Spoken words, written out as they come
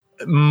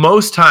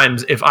most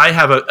times, if I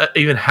have a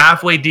even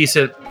halfway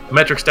decent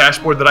metrics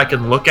dashboard that I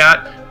can look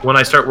at when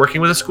I start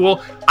working with a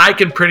school, I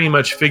can pretty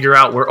much figure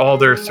out where all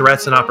their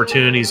threats and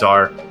opportunities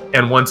are.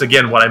 And once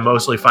again, what I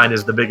mostly find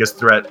is the biggest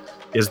threat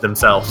is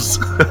themselves,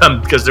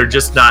 because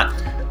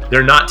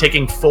they're not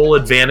taking full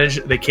advantage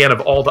they can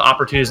of all the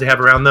opportunities they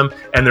have around them,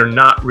 and they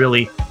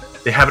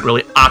haven't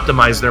really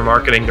optimized their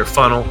marketing, their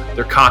funnel,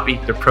 their copy,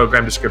 their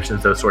program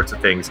descriptions, those sorts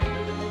of things.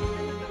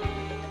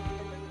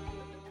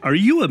 Are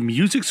you a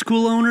music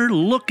school owner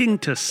looking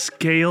to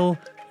scale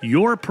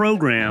your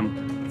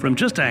program from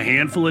just a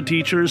handful of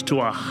teachers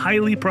to a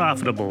highly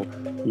profitable,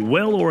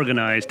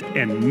 well-organized,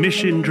 and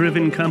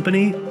mission-driven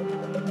company?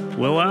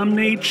 Well, I'm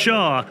Nate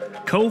Shaw,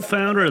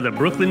 co-founder of the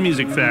Brooklyn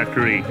Music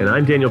Factory. And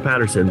I'm Daniel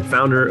Patterson,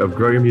 founder of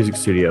Grow Your Music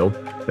Studio,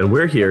 and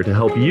we're here to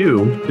help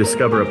you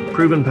discover a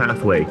proven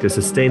pathway to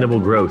sustainable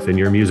growth in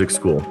your music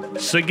school.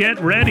 So get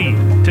ready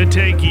to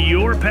take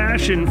your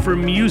passion for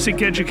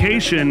music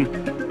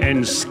education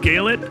and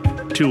scale it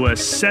to a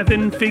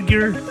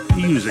 7-figure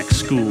music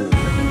school.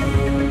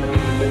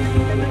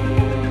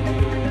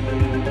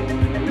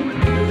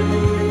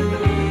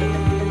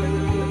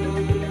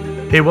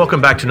 Hey, welcome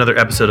back to another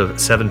episode of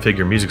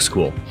 7-Figure Music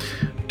School.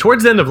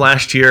 Towards the end of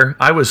last year,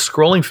 I was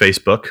scrolling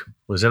Facebook,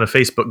 was in a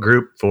Facebook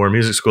group for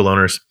music school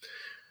owners,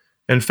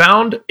 and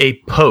found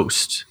a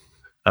post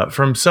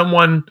from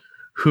someone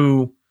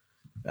who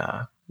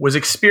was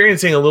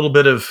experiencing a little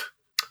bit of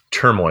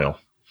turmoil.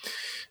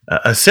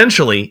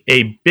 Essentially,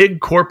 a big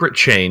corporate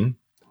chain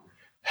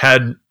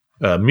had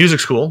a music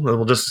school, and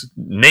we'll just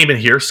name it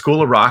here,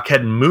 School of Rock,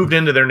 had moved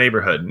into their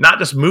neighborhood. Not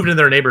just moved into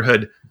their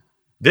neighborhood,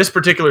 this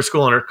particular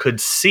school owner could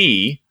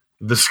see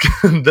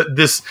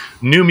this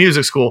new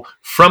music school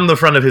from the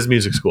front of his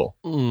music school.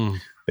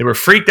 They were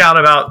freaked out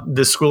about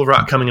this School of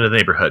Rock coming into the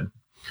neighborhood.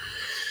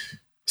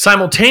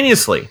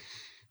 Simultaneously,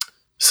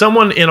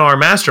 someone in our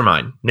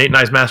mastermind, Nate and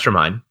I's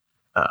mastermind,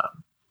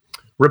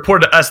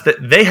 reported to us that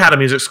they had a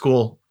music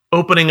school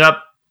opening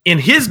up in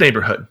his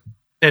neighborhood.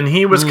 And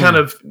he was kind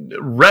of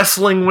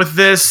wrestling with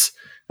this,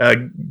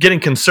 getting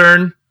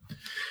concerned.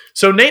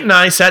 So Nate and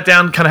I sat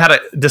down, kind of had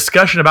a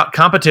discussion about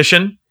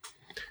competition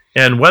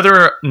and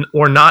whether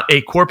or not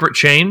a corporate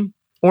chain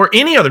or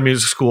any other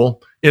music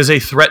school is a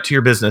threat to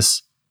your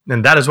business.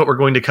 And that is what we're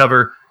going to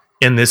cover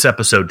in this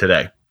episode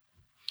today.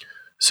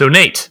 So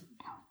Nate,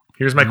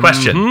 here's my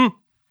question.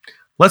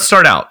 Let's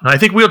start out. And I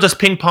think we'll just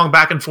ping pong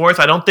back and forth.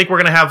 I don't think we're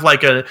going to have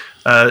like a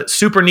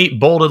super neat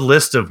bolded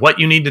list of what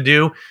you need to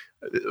do.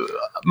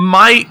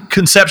 My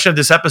conception of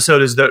this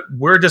episode is that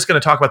we're just going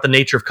to talk about the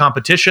nature of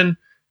competition,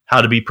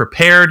 how to be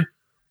prepared,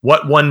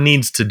 what one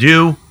needs to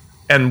do,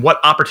 and what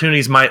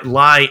opportunities might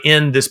lie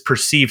in this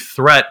perceived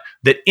threat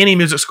that any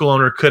music school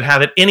owner could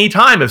have at any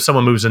time if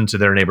someone moves into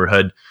their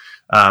neighborhood.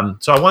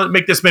 So I want to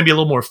make this maybe a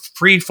little more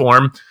free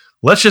form.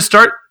 Let's just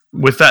start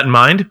with that in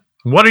mind.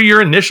 What are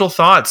your initial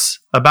thoughts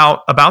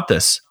about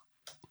this?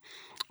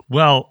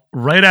 Well,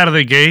 right out of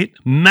the gate,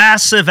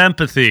 massive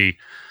empathy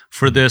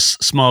for this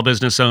small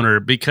business owner,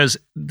 because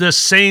the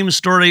same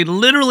story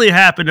literally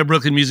happened to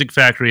Brooklyn Music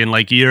Factory in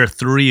like year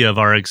 3 of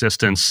our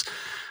existence.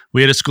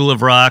 We had a School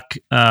of Rock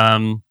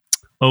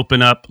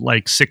open up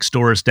like 6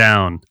 doors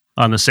down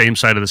on the same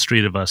side of the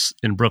street of us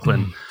in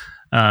Brooklyn.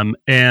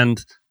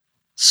 And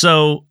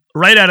so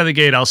right out of the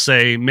gate, I'll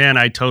say, man,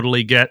 I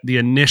totally get the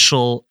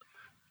initial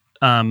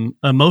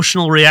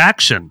emotional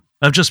reaction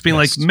of just being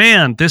like,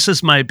 man, this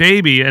is my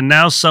baby. And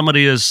now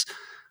somebody is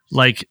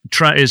like,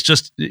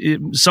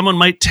 someone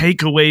might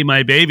take away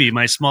my baby,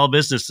 my small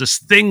business, this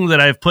thing that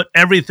I've put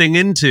everything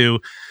into.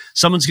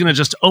 Someone's going to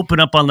just open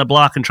up on the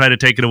block and try to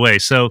take it away.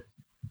 So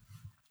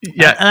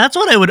yeah, that's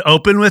what I would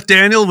open with,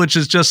 Daniel, which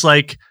is just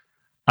like,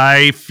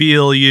 I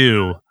feel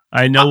you.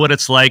 I know what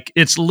it's like.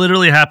 It's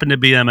literally happened to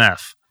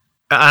BMF.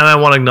 And I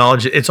want to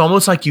acknowledge it. It's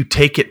almost like you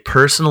take it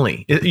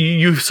personally.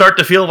 You start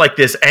to feel like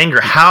this anger.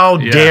 How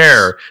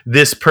dare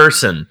this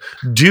person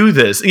do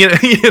this? You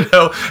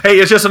know, hey,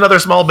 it's just another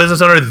small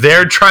business owner.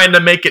 They're trying to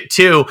make it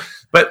too.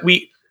 But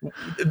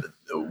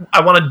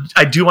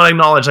I do want to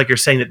acknowledge, like you're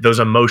saying, that those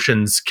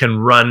emotions can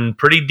run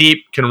pretty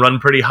deep, can run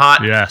pretty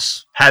hot.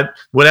 Yes.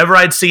 Whenever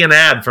I'd see an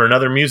ad for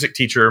another music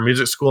teacher or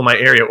music school in my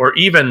area, or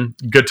even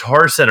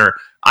Guitar Center,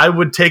 I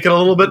would take it a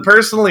little bit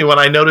personally when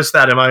I noticed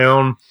that in my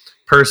own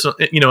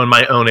in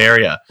my own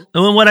area.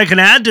 And what I can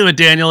add to it,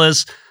 Daniel,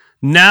 is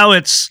now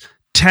it's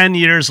 10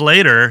 years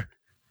later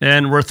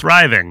and we're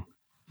thriving.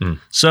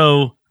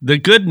 So the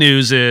good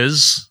news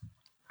is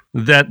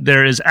that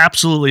there is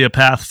absolutely a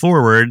path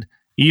forward,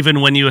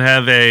 even when you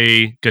have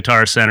a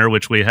Guitar Center,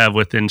 which we have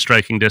within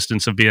striking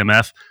distance of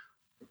BMF,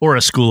 or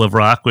a School of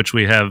Rock, which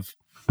we have,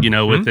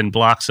 within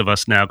blocks of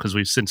us now because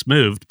we've since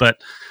moved.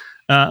 But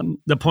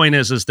the point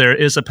is there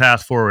is a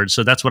path forward.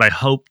 So that's what I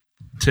hope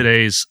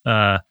today's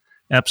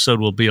episode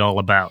will be all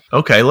about.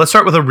 Okay, let's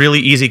start with a really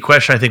easy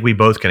question I think we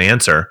both can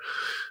answer.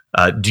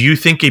 Do you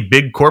think a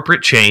big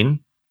corporate chain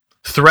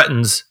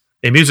threatens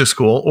a music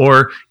school,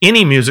 or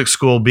any music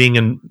school being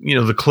in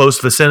the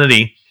close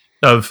vicinity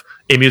of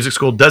a music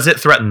school? Does it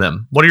threaten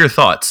them? What are your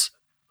thoughts?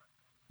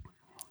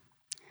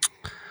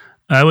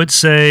 I would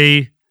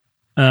say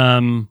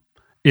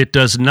it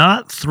does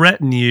not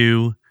threaten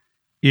you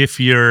if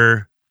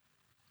you're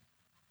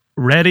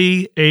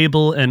ready,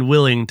 able, and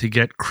willing to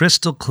get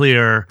crystal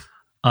clear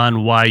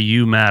on why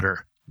you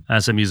matter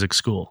as a music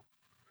school.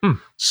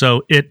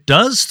 So it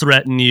does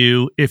threaten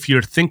you if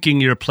you're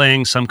thinking you're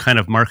playing some kind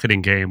of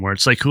marketing game where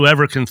it's like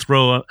whoever can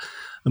throw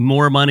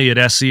more money at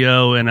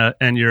SEO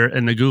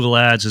and the Google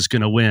ads is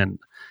going to win.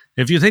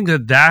 If you think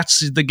that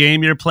that's the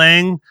game you're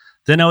playing,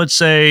 then I would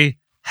say,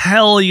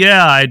 hell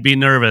yeah, I'd be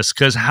nervous,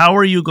 because how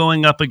are you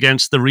going up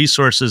against the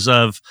resources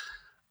of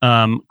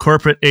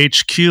corporate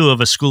HQ of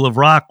a School of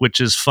Rock,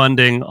 which is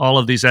funding all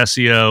of these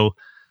SEO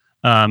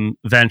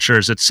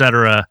ventures, et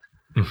cetera?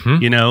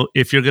 You know,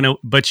 if you're going to,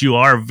 but you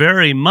are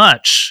very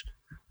much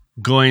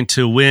going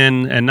to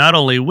win, and not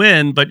only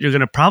win, but you're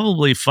going to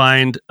probably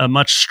find a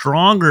much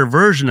stronger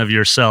version of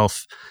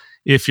yourself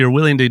if you're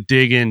willing to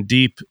dig in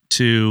deep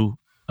to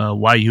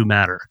why you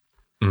matter.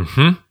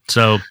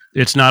 So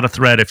it's not a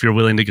threat if you're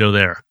willing to go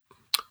there.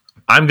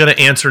 I'm going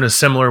to answer in a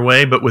similar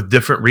way, but with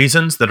different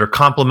reasons that are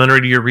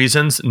complementary to your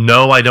reasons.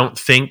 No, I don't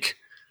think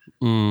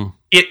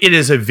it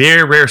is a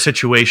very rare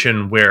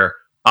situation where,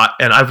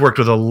 and I've worked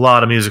with a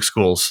lot of music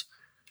schools,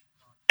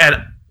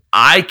 and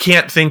I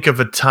can't think of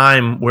a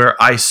time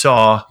where I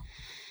saw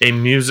a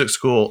music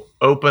school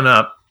open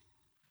up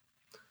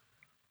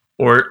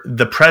or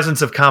the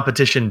presence of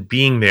competition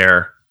being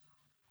there.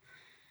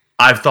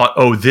 I've thought,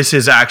 oh, this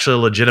is actually a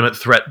legitimate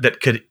threat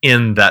that could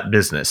end that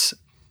business.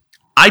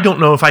 I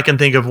don't know if I can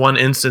think of one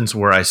instance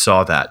where I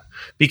saw that,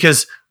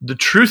 because the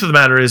truth of the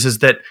matter is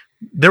that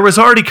there was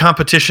already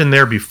competition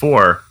there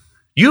before.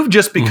 You've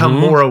just become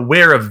more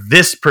aware of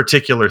this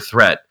particular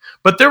threat,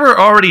 but there were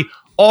already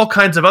all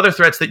kinds of other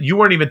threats that you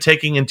weren't even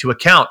taking into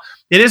account.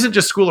 It isn't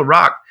just School of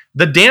Rock.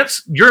 The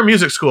dance, you're a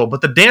music school,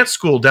 but the dance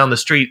school down the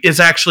street is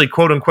actually,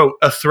 quote unquote,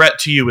 a threat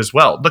to you as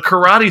well. The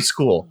karate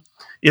school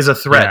is a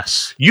threat.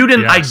 Yes. You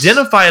didn't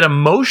identify it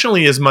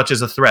emotionally as much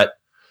as a threat,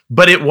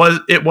 but it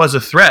was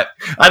a threat.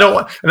 I don't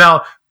want,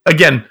 now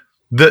again,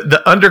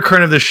 the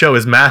undercurrent of this show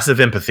is massive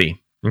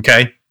empathy.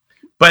 Okay.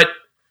 But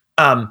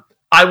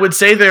I would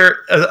say they're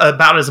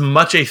about as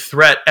much a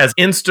threat as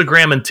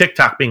Instagram and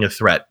TikTok being a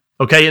threat.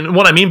 Okay. And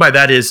what I mean by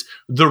that is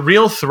the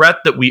real threat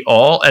that we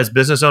all as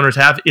business owners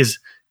have is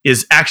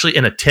actually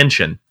an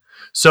attention.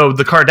 So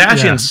the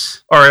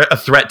Kardashians are a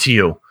threat to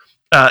you.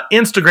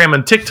 Instagram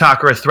and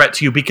TikTok are a threat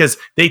to you because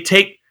they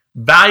take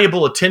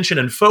valuable attention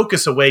and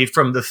focus away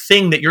from the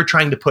thing that you're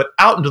trying to put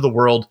out into the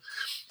world.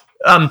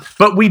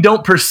 But we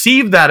don't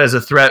perceive that as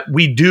a threat.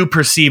 We do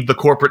perceive the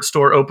corporate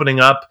store opening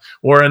up,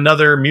 or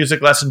another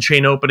music lesson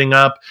chain opening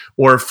up,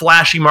 or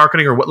flashy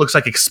marketing, or what looks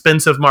like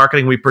expensive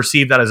marketing. We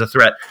perceive that as a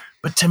threat.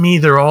 But to me,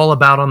 they're all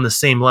about on the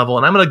same level.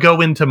 And I'm going to go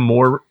into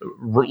more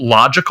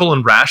logical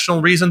and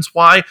rational reasons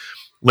why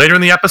later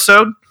in the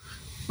episode.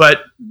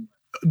 But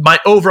my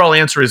overall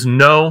answer is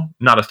no,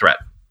 not a threat.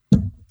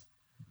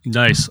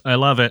 Nice. I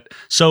love it.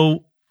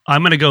 So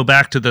I'm going to go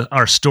back to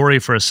our story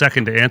for a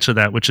second to answer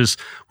that, which is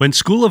when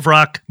School of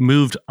Rock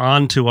moved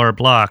onto our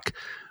block,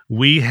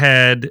 we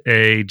had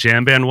a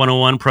Jam Band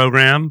 101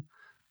 program.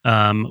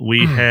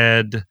 We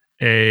had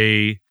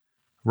a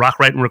Rock,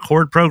 Write, and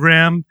Record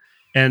program.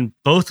 And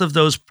both of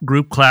those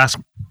group class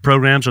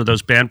programs, or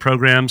those band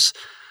programs,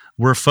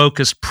 were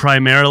focused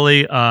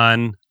primarily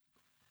on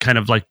kind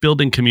of like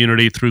building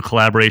community through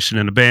collaboration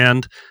in a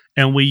band.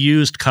 And we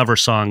used cover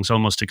songs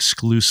almost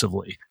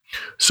exclusively.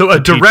 So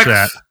a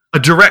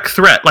direct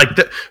threat, like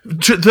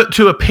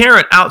to a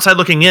parent outside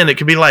looking in, it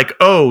could be like,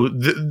 oh,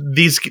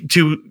 these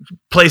two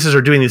places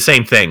are doing the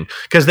same thing,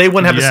 because they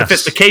wouldn't have the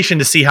sophistication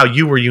to see how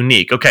you were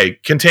unique. Okay,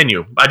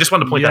 continue. I just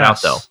want to point that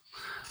out, though.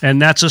 And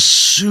that's a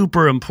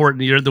super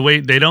important. The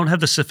way they don't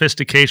have the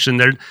sophistication,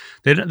 they're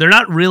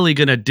not really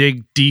going to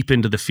dig deep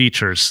into the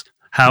features.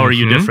 How are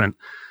you different?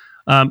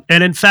 And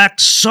in fact,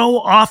 so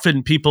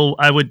often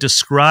I would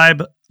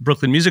describe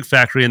Brooklyn Music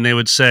Factory, and they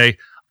would say,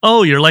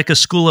 "Oh, you're like a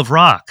School of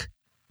Rock."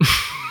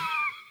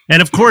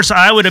 And of course,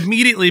 I would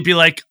immediately be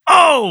like,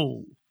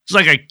 "Oh, it's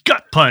like a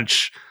gut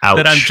punch." Ouch.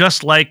 That I'm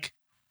just like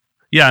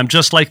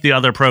the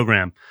other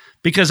program,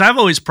 because I've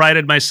always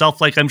prided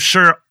myself, like I'm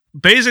sure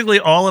basically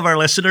all of our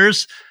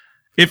listeners,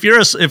 if you're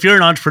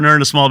an entrepreneur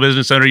and a small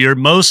business owner, you're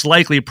most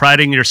likely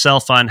priding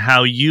yourself on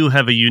how you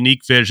have a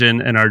unique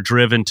vision and are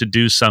driven to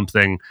do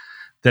something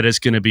that is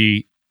going to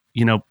be,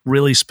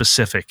 really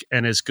specific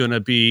and is going to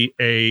be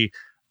a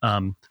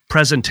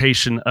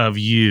presentation of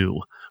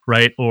you,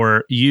 right?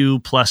 Or you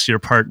plus your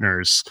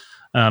partners.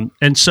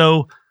 And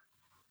so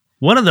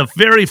one of the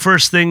very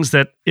first things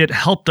that it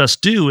helped us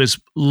do is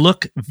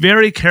look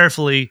very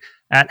carefully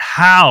at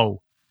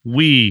how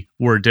we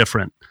were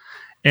different.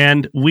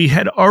 And we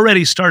had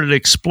already started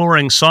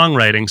exploring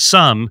songwriting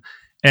some.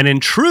 And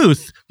in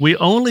truth, we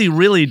only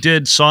really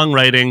did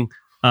songwriting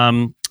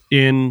not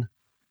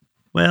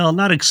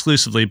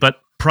exclusively, but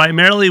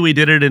primarily we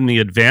did it in the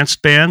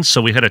advanced bands.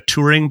 So we had a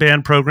touring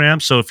band program.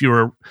 So if you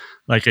were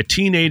like a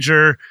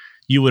teenager,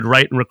 you would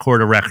write and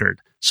record a record.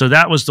 So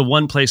that was the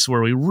one place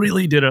where we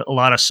really did a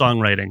lot of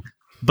songwriting.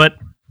 But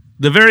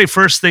the very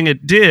first thing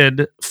it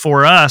did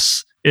for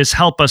us is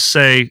help us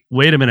say,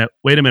 wait a minute,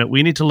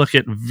 we need to look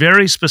at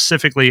very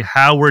specifically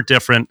how we're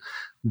different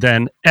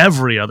than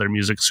every other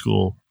music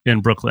school in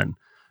Brooklyn.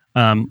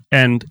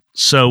 And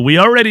so we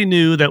already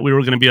knew that we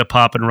were going to be a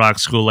pop and rock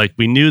school. Like,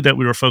 we knew that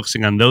we were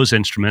focusing on those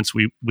instruments.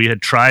 We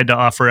had tried to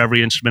offer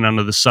every instrument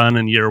under the sun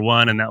in year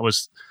one, and that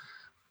was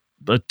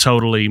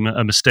totally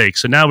a mistake.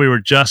 So now we were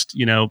just,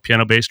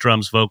 piano, bass,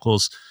 drums,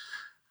 vocals,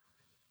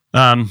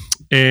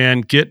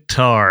 and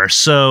guitar.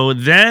 So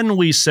then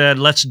we said,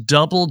 let's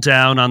double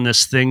down on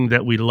this thing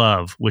that we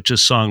love, which is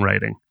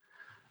songwriting.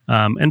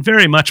 And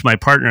very much my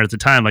partner at the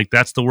time, like,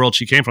 that's the world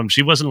she came from.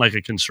 She wasn't like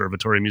a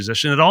conservatory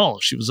musician at all.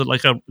 She was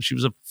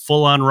a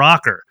full-on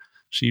rocker.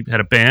 She had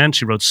a band,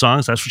 she wrote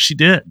songs. That's what she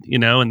did,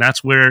 and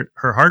that's where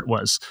her heart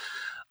was.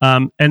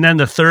 And then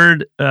the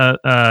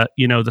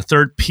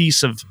third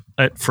piece of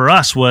for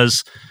us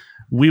was,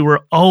 we were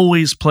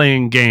always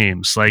playing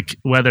games, like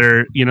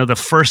whether,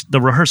 the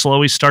rehearsal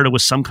always started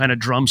with some kind of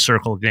drum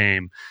circle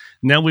game.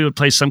 And then we would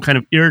play some kind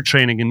of ear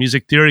training and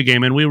music theory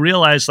game. And we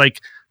realized,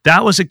 like,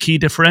 that was a key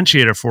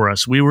differentiator for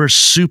us. We were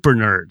super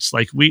nerds.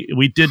 Like,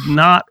 we did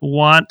not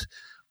want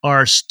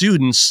our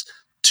students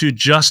to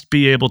just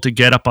be able to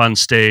get up on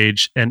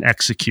stage and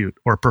execute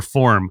or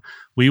perform.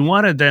 We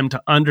wanted them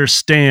to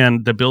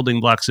understand the building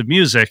blocks of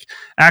music.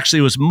 Actually,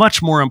 it was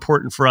much more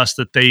important for us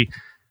that they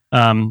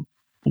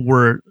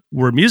were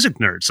music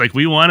nerds. Like,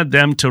 we wanted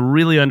them to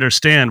really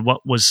understand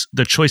what was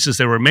the choices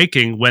they were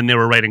making when they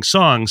were writing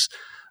songs,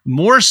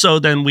 more so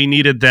than we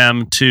needed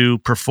them to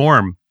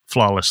perform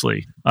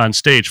flawlessly on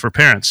stage for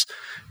parents.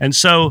 And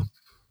so,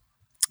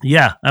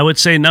 yeah, I would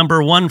say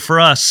number one for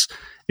us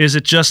is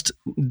it just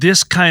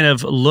this kind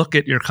of look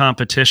at your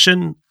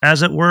competition,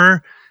 as it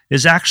were,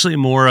 is actually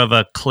more of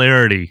a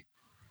clarity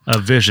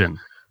of vision.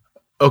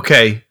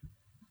 Okay.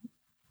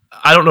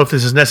 I don't know if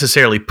this is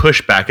necessarily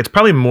pushback. It's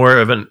probably more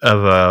of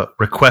a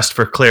request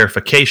for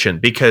clarification,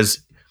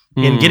 because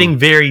in getting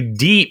very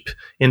deep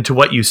into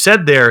what you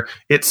said there,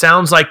 it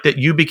sounds like that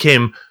you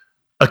became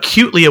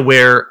acutely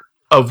aware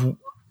of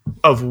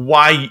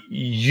why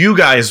you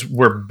guys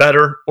were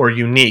better or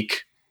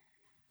unique.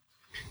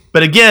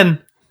 But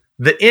again,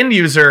 the end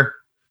user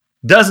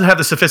doesn't have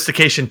the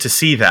sophistication to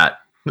see that.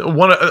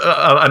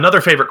 Another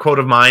favorite quote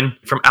of mine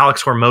from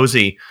Alex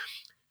Hormozy,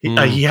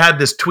 he had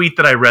this tweet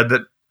that I read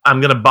that I'm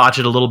going to botch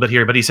it a little bit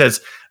here, but he says,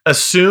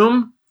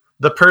 assume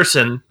the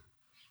person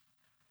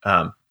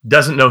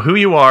doesn't know who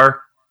you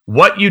are,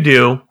 what you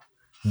do,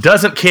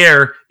 doesn't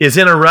care, is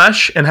in a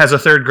rush, and has a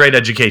third grade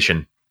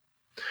education.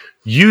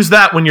 Use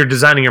that when you're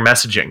designing your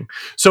messaging.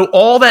 So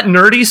all that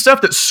nerdy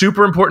stuff that's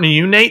super important to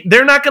you, Nate,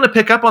 they're not going to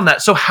pick up on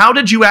that. So how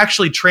did you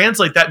actually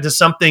translate that into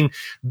something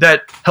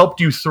that helped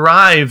you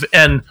thrive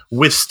and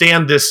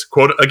withstand this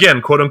quote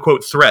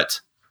unquote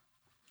threat?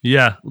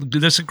 Yeah,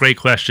 that's a great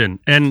question.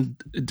 And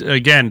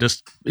again,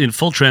 just in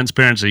full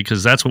transparency,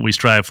 because that's what we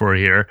strive for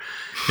here,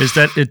 is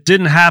that it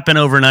didn't happen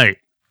overnight.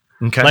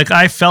 Okay. Like,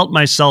 I felt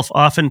myself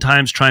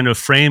oftentimes trying to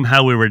frame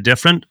how we were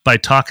different by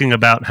talking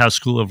about how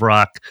School of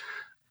Rock,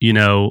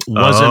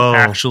 wasn't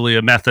actually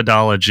a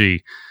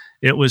methodology.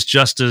 It was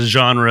just a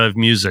genre of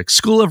music.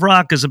 School of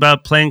Rock is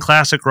about playing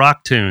classic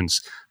rock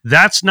tunes.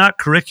 That's not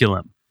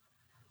curriculum.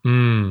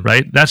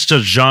 Right? That's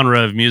just genre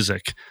of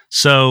music.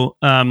 So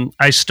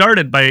I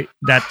started by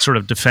that sort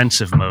of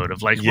defensive mode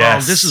of like,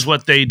 well, this is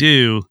what they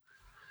do,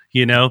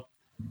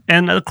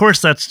 and of course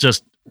that's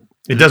just,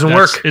 it doesn't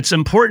work. It's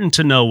important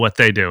to know what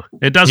they do.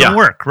 It doesn't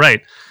work.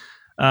 Right.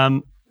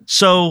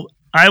 So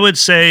I would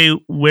say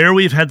where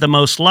we've had the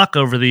most luck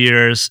over the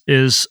years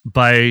is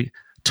by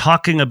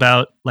talking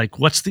about, like,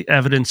 what's the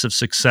evidence of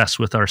success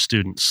with our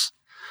students.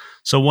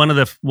 So one of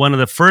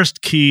the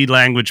first key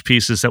language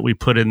pieces that we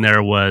put in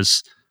there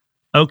was,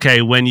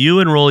 okay, when you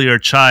enroll your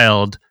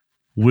child,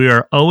 we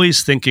are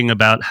always thinking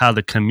about how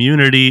the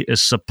community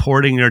is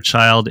supporting your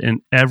child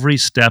in every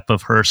step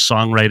of her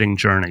songwriting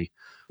journey,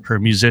 her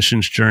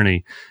musician's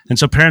journey. And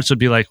so parents would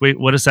be like, wait,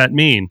 what does that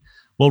mean?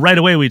 Well, right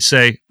away we'd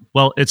say,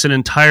 well, it's an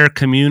entire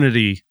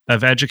community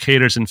of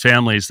educators and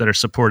families that are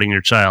supporting your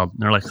child. And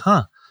they're like,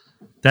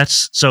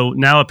 that's so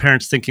now a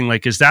parent's thinking,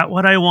 like, is that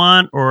what I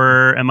want?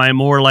 Or am I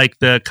more like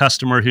the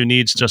customer who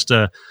needs just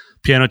a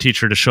piano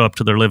teacher to show up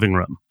to their living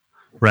room?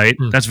 Right?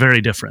 That's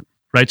very different,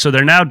 right? So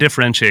they're now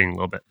differentiating a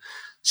little bit.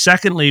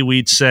 Secondly,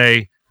 we'd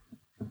say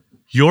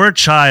your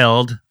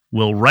child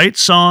will write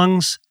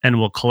songs and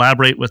will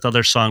collaborate with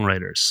other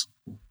songwriters.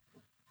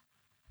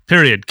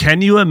 Period.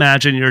 Can you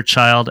imagine your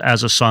child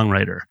as a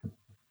songwriter?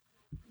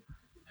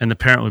 And the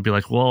parent would be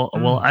like,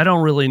 well, I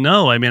don't really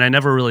know. I mean, I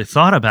never really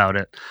thought about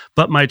it.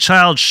 But my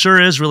child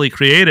sure is really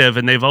creative,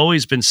 and they've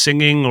always been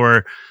singing,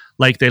 or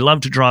like they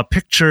love to draw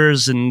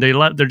pictures, and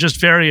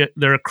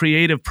they're a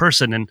creative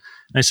person. And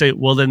I say,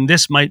 well, then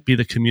this might be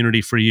the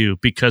community for you,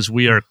 because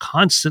we are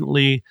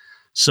constantly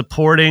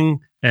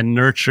supporting and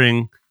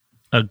nurturing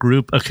a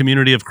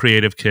community of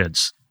creative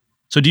kids.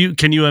 So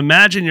can you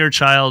imagine your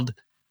child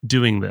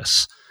doing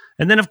this?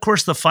 And then, of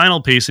course, the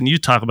final piece, and you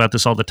talk about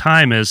this all the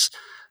time, is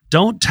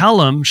don't tell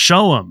them,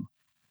 show them.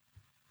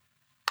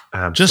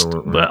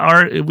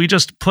 Absolutely. We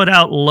just put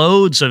out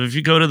loads of, if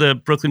you go to the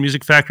Brooklyn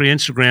Music Factory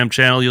Instagram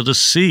channel, you'll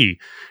just see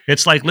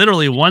it's like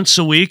literally once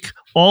a week.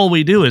 All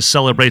we do is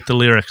celebrate the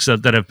lyrics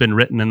that have been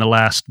written in the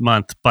last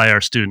month by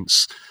our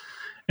students.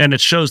 And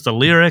it shows the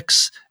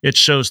lyrics, it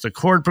shows the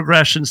chord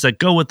progressions that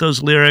go with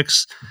those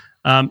lyrics.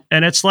 And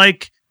it's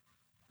like,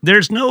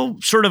 there's no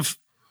sort of,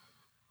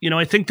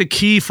 I think the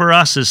key for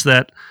us is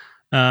that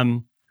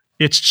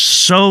it's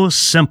so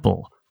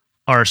simple.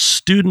 Our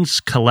students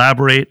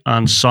collaborate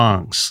on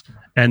songs,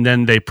 and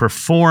then they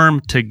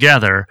perform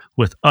together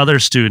with other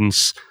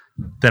students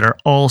that are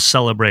all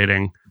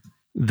celebrating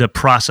the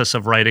process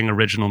of writing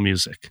original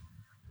music.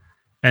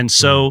 And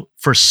so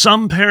for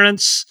some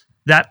parents,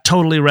 that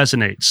totally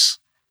resonates.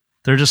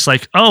 They're just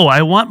like, oh,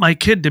 I want my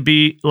kid to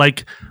be a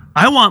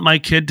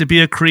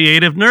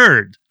creative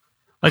nerd.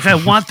 Like, I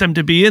want them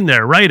to be in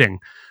there writing.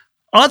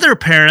 Other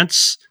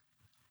parents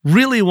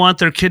really want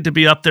their kid to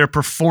be up there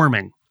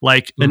performing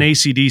like an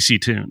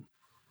AC/DC tune.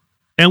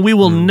 And we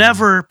will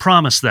never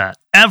promise that,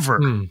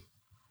 ever.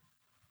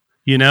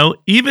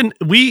 Even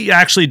we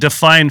actually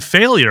define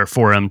failure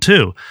for them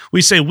too.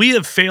 We say, we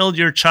have failed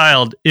your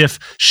child if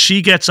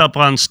she gets up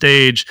on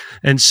stage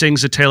and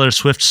sings a Taylor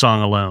Swift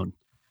song alone.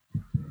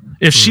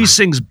 If she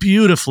sings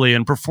beautifully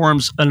and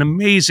performs an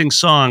amazing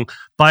song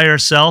by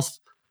herself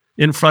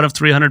in front of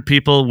 300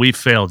 people, we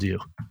failed you.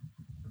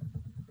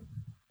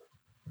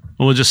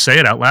 We'll just say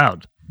it out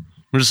loud.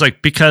 We're just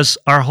like, because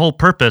our whole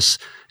purpose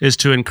is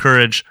to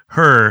encourage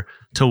her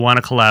to want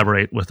to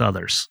collaborate with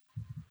others.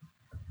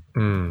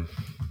 And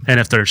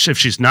if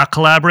she's not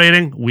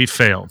collaborating, we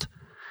failed.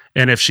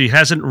 And if she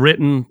hasn't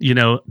written,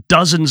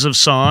 dozens of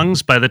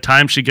songs by the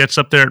time she gets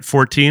up there at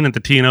 14 at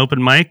the teen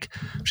open mic,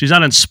 if she's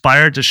not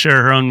inspired to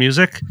share her own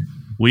music,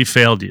 we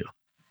failed you.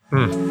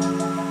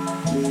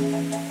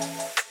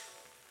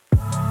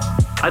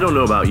 I don't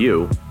know about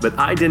you, but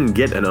I didn't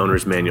get an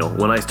owner's manual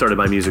when I started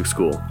my music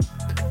school.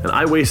 And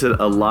I wasted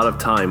a lot of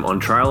time on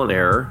trial and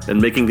error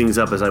and making things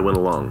up as I went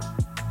along.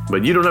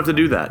 But you don't have to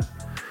do that.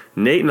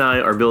 Nate and I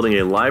are building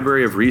a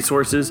library of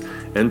resources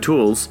and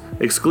tools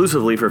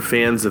exclusively for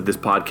fans of this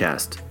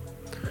podcast.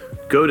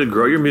 Go to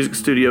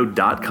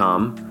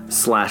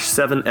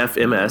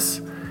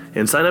growyourmusicstudio.com/7FMS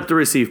and sign up to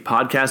receive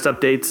podcast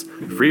updates,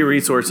 free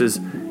resources,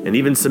 and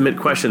even submit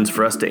questions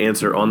for us to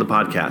answer on the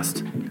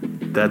podcast.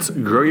 That's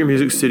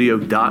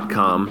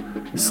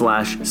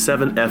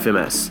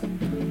growyourmusicstudio.com/7FMS.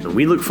 And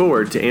we look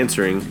forward to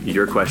answering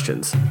your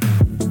questions.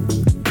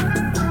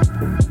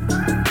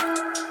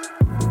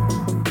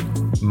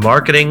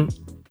 Marketing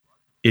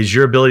is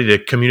your ability to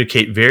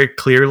communicate very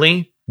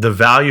clearly the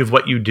value of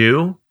what you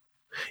do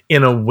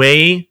in a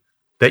way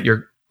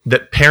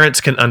that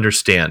parents can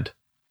understand.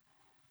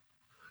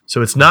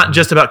 So it's not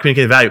just about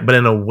communicating value, but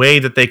in a way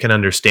that they can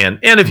understand.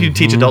 And if you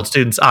teach adult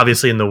students,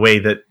 obviously in the way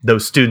that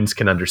those students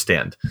can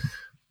understand.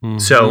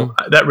 So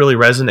that really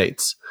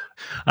resonates.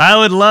 I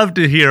would love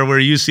to hear where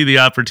you see the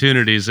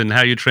opportunities and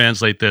how you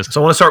translate this.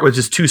 So I want to start with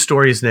just two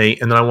stories,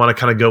 Nate, and then I want to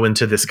kind of go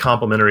into this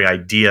complementary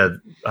idea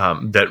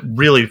that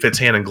really fits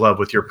hand in glove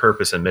with your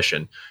purpose and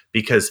mission,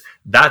 because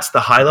that's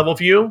the high level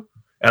view.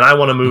 And I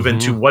want to move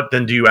into what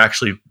then do you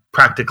actually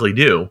practically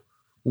do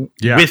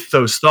with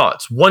those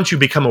thoughts. Once you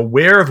become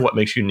aware of what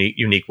makes you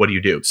unique, what do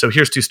you do? So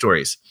here's two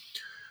stories.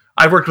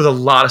 I've worked with a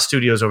lot of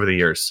studios over the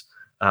years.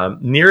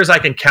 Near as I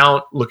can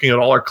count, looking at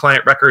all our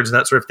client records and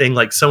that sort of thing,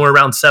 like somewhere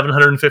around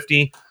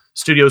 750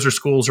 studios or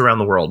schools around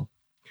the world.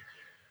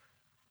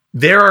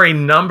 There are a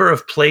number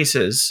of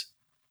places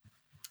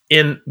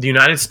in the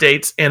United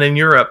States and in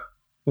Europe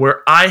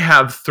where I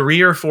have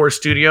 3 or 4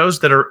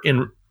 studios that are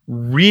in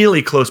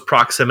really close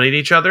proximity to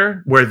each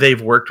other where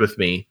they've worked with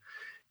me.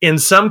 In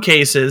some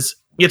cases,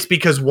 it's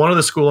because one of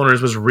the school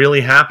owners was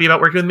really happy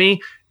about working with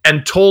me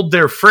and told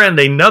their friend,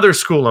 another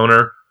school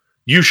owner,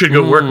 you should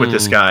go work with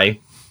this guy.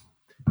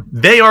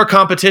 They are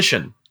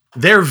competition.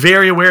 They're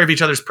very aware of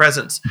each other's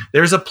presence.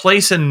 There's a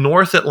place in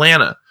North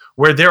Atlanta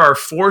where there are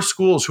 4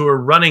 schools who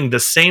are running the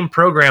same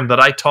program that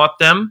I taught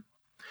them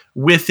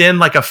within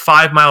like a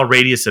 5-mile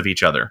radius of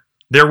each other.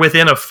 They're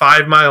within a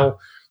 5-mile,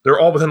 they're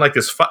all within like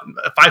this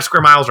 5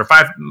 square miles or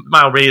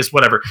 5-mile radius,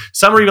 whatever.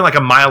 Some are even like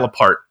a mile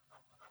apart.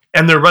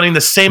 And they're running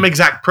the same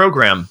exact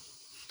program.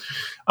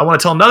 I want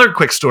to tell another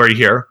quick story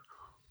here.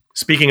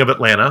 Speaking of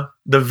Atlanta,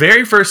 the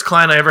very first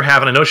client I ever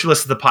have, and I know she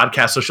listens to the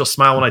podcast, so she'll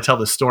smile when I tell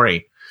this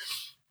story.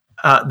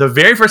 The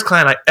very first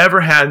client I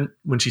ever had,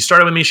 when she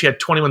started with me, she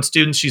had 21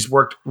 students. She's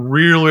worked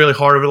really, really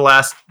hard over the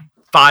last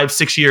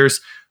 5-6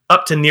 years,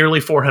 up to nearly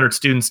 400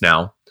 students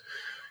now.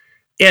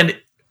 And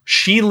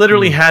she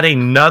literally had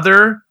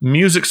another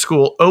music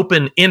school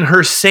open in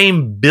her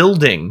same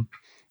building.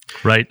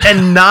 Right.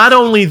 And not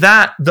only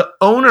that, the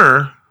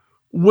owner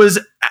was,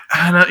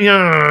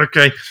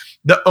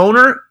 the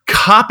owner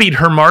copied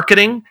her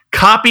marketing,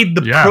 copied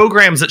the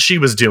programs that she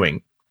was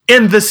doing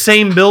in the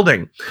same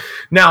building.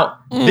 Now,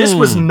 this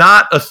was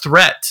not a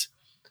threat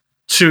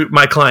to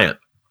my client.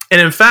 And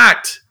in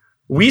fact,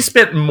 we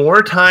spent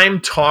more time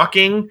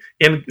talking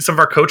in some of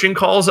our coaching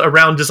calls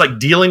around just like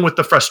dealing with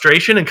the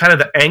frustration and kind of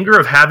the anger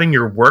of having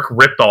your work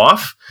ripped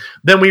off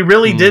than we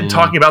really did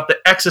talking about the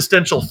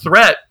existential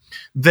threat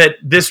that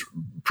this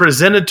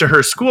presented to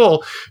her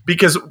school.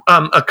 Because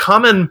a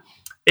common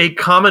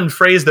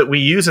phrase that we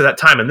used at that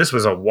time, and this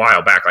was a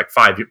while back, like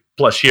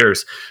 5+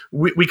 years,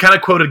 we kind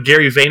of quoted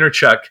Gary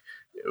Vaynerchuk.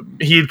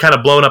 He had kind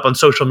of blown up on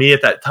social media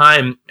at that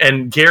time.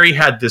 And Gary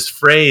had this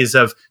phrase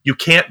of, you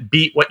can't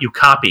beat what you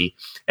copy.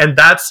 And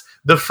that's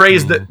the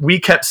phrase that we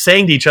kept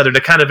saying to each other to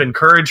kind of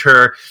encourage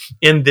her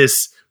in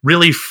this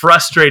really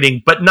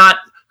frustrating, but not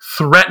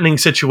threatening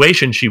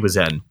situation she was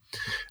in.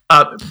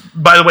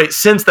 By the way,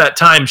 since that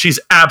time, she's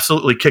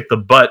absolutely kicked the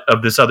butt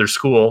of this other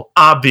school.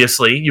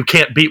 Obviously, you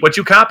can't beat what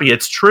you copy.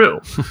 It's true.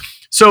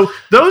 So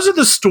those are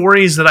the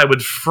stories that I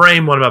would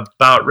frame what I'm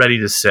about ready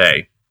to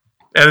say.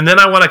 And then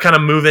I want to kind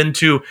of move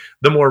into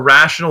the more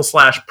rational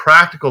 /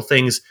 practical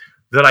things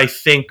that I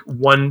think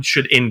one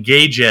should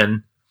engage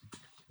in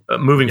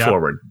moving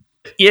forward.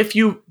 If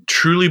you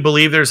truly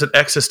believe there's an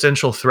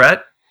existential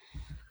threat,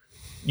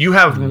 you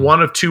have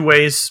one of two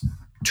ways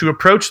to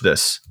approach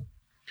this.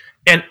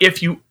 And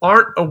if you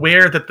aren't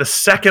aware that the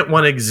second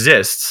one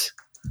exists,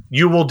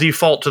 you will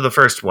default to the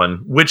first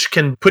one, which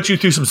can put you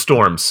through some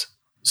storms,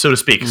 so to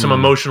speak, some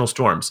emotional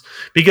storms.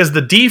 Because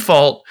the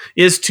default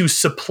is to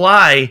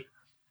supply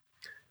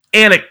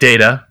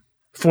anecdata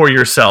for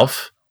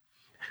yourself.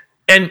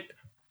 And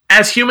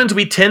as humans,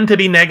 we tend to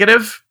be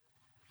negative.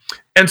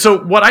 And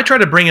so what I try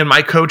to bring in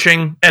my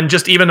coaching and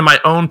just even in my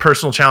own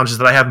personal challenges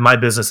that I have in my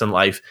business and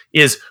life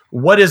is,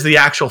 what is the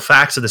actual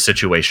facts of the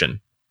situation?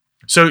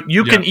 So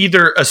you can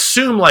either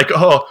assume like,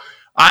 oh,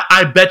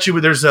 I bet you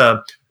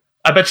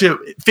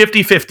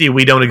 50-50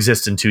 we don't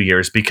exist in 2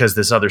 years because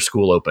this other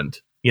school opened,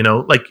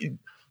 like,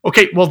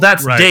 okay, well,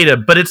 that's data,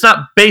 but it's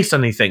not based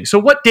on anything. So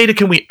what data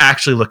can we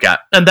actually look at?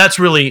 And that's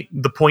really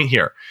the point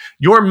here.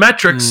 Your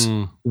metrics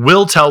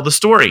will tell the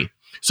story.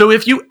 So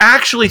if you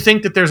actually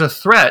think that there's a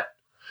threat,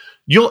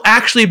 you'll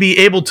actually be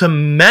able to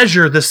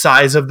measure the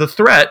size of the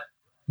threat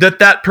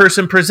that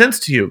person presents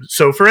to you.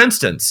 So for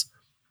instance,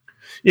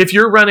 if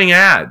you're running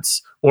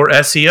ads or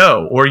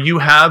SEO, or you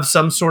have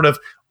some sort of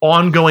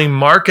ongoing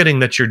marketing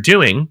that you're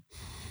doing,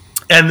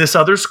 and this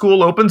other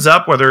school opens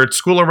up, whether it's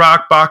School of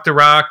Rock, Bach to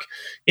Rock,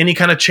 any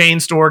kind of chain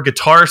store,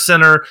 Guitar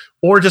Center,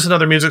 or just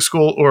another music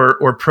school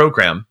or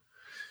program.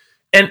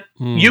 And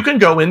you can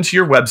go into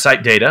your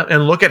website data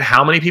and look at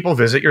how many people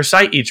visit your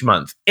site each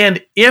month.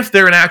 And if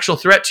they're an actual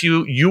threat to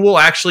you, you will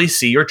actually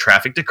see your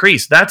traffic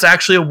decrease. That's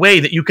actually a way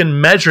that you can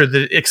measure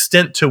the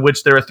extent to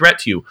which they're a threat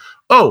to you.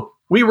 Oh,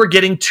 we were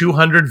getting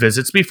 200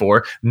 visits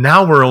before.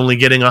 Now we're only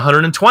getting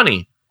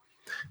 120.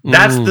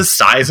 That's the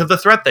size of the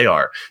threat they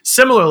are.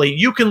 Similarly,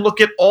 you can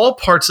look at all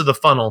parts of the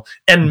funnel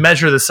and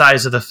measure the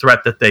size of the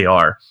threat that they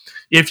are.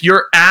 If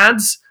your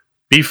ads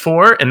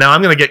before, and now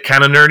I'm going to get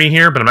kind of nerdy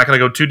here, but I'm not going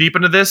to go too deep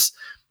into this.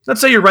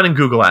 Let's say you're running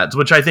Google ads,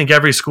 which I think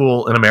every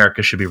school in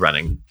America should be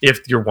running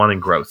if you're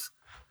wanting growth.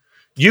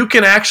 You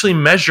can actually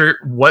measure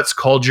what's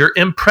called your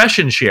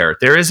impression share.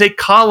 There is a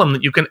column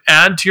that you can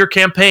add to your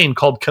campaign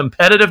called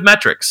competitive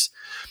metrics.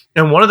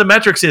 And one of the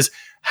metrics is,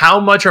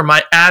 how much are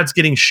my ads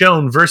getting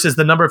shown versus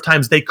the number of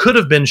times they could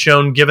have been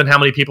shown given how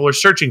many people are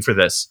searching for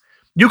this.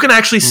 You can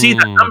actually see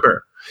that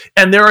number.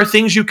 And there are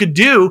things you could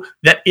do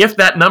that if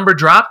that number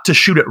dropped, to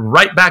shoot it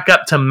right back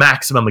up to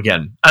maximum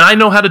again. And I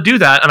know how to do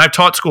that, and I've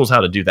taught schools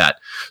how to do that.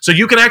 So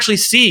you can actually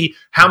see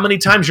how many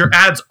times your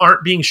ads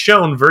aren't being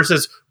shown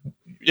versus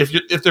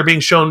if they're being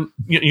shown,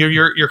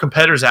 your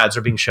competitors' ads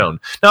are being shown.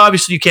 Now,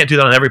 obviously, you can't do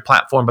that on every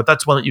platform, but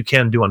that's one that you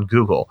can do on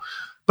Google.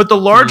 But the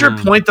larger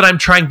point that I'm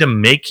trying to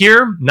make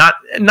here, not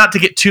to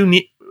get too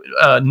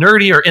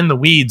nerdy or in the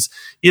weeds,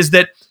 is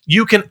that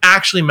you can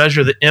actually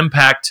measure the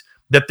impact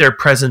that their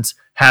presence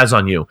has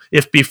on you.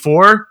 If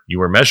before you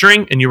were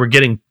measuring and you were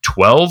getting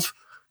 12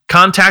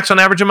 contacts on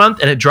average a month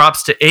and it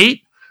drops to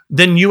 8,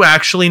 then you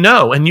actually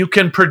know, and you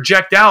can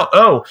project out,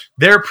 oh,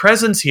 their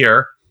presence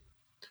here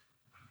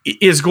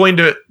is going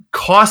to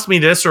cost me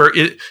this, or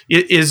it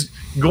is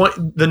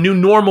going, the new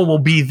normal will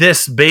be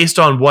this based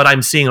on what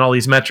I'm seeing in all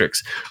these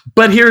metrics.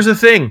 But here's the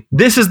thing.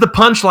 This is the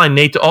punchline,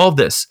 Nate, to all of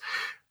this.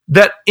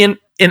 That in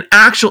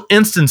actual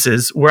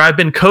instances where I've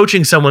been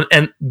coaching someone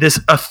and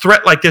a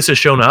threat like this has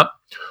shown up,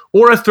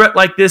 or a threat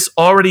like this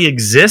already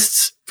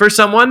exists for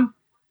someone,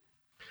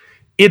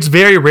 it's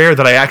very rare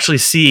that I actually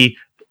see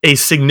a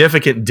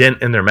significant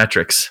dent in their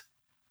metrics.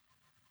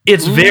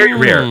 It's very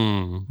rare.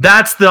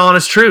 That's the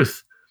honest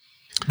truth.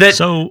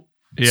 So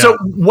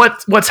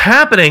what's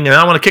happening, and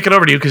I want to kick it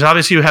over to you because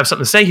obviously you have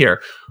something to say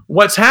here.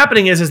 What's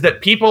happening is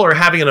that people are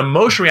having an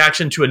emotional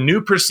reaction to a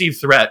new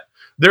perceived threat.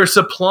 They're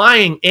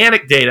supplying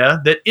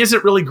anecdata that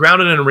isn't really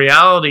grounded in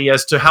reality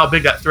as to how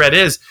big that threat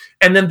is,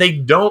 and then they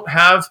don't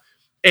have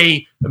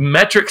a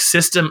metric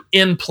system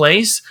in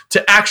place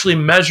to actually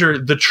measure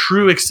the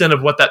true extent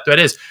of what that threat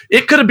is.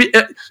 It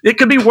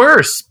could be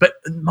worse, but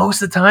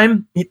most of the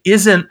time it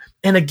isn't.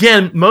 And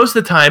again, most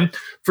of the time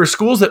for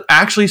schools that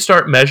actually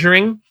start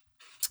measuring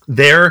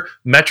their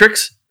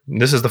metrics,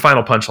 this is the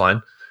final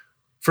punchline,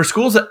 for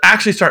schools that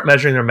actually start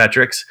measuring their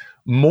metrics,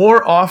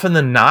 more often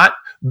than not,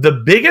 the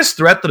biggest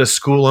threat that a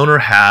school owner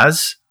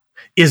has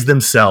is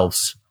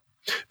themselves.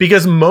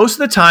 Because most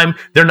of the time,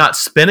 they're not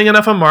spending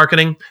enough on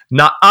marketing,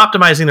 not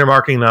optimizing their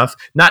marketing enough,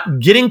 not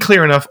getting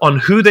clear enough on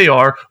who they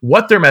are,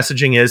 what their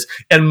messaging is.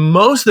 And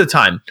most of the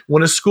time,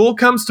 when a school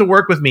comes to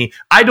work with me,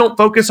 I don't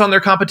focus on their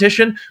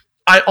competition.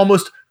 I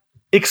almost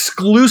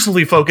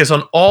exclusively focus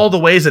on all the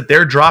ways that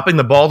they're dropping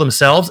the ball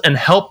themselves and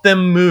help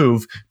them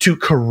move to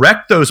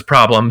correct those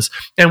problems.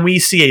 And we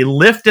see a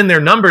lift in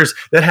their numbers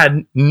that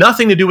had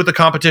nothing to do with the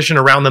competition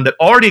around them that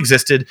already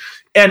existed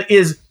and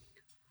is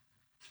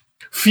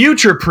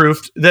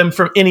future-proofed them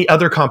from any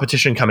other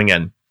competition coming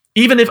in.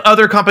 Even if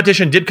other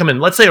competition did come in,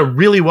 let's say a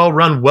really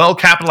well-run,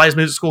 well-capitalized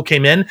music school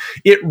came in,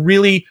 it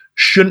really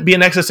shouldn't be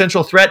an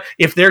existential threat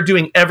if they're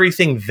doing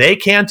everything they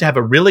can to have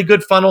a really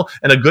good funnel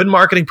and a good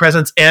marketing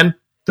presence and,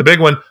 the big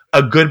one,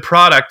 a good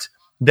product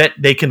that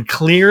they can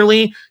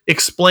clearly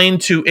explain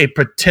to a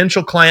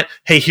potential client,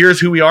 hey, here's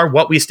who we are,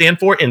 what we stand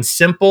for in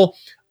simple,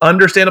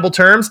 understandable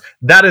terms.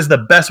 That is the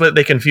best way that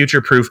they can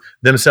future-proof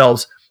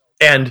themselves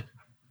and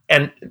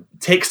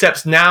take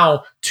steps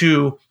now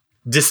to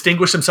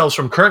distinguish themselves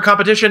from current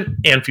competition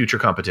and future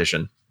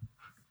competition.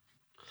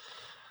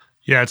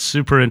 Yeah, it's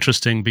super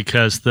interesting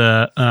because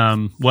the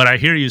what I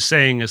hear you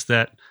saying is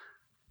that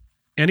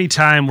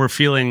anytime we're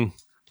feeling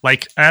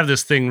like, I have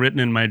this thing written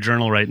in my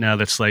journal right now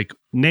that's like,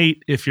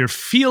 Nate, if you're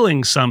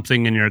feeling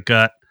something in your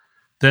gut,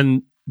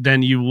 then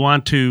you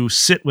want to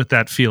sit with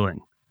that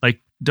feeling.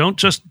 Like, don't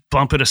just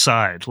bump it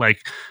aside.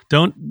 Like,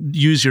 don't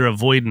use your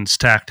avoidance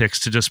tactics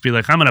to just be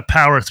like, I'm going to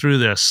power through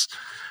this.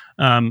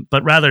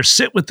 But rather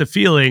sit with the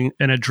feeling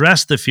and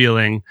address the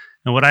feeling.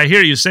 And what I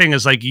hear you saying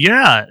is like,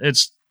 yeah,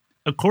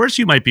 of course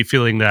you might be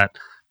feeling that,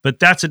 but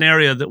that's an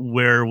area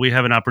where we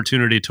have an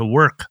opportunity to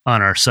work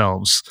on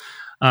ourselves.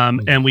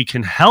 And we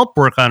can help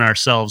work on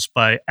ourselves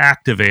by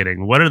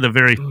activating. What are the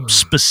very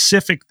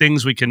specific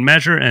things we can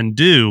measure and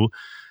do?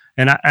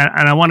 And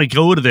I want to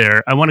go to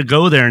there. I want to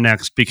go there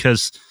next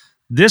because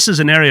this is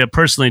an area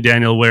personally,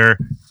 Daniel, where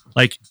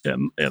like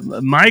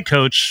my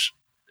coach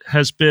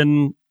has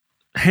been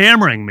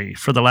hammering me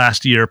for the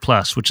last year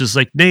plus, which is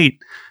like,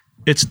 Nate,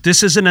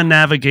 this isn't a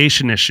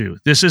navigation issue.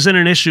 This isn't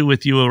an issue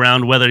with you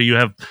around whether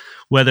you're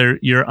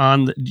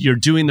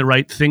doing the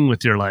right thing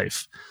with your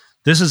life.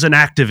 This is an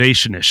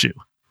activation issue,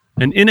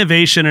 an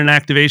innovation and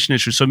activation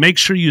issue. So make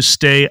sure you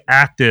stay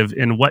active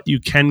in what you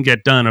can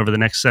get done over the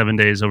next 7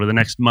 days, over the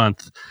next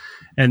month,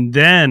 and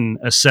then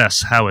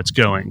assess how it's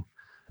going.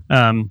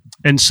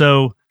 And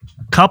so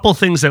a couple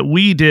things that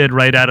we did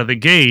right out of the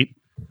gate,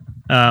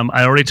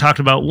 I already talked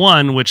about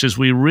one, which is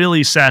we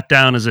really sat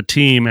down as a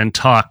team and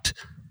talked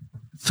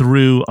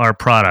through our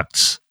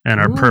products and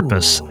our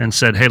purpose and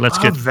said, hey, let's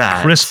get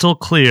crystal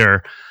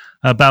clear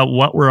about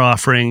what we're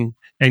offering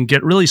and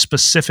get really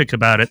specific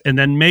about it. And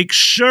then make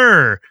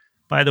sure,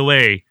 by the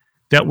way,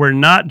 that we're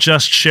not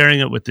just sharing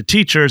it with the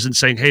teachers and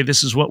saying, hey,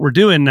 this is what we're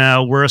doing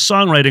now. We're a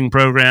songwriting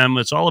program.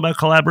 It's all about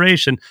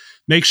collaboration.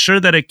 Make sure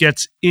that it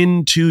gets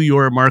into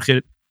your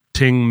marketing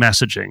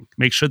messaging.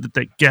 Make sure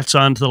that gets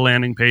onto the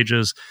landing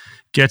pages,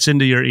 gets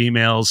into your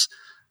emails.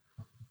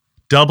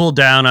 Double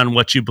down on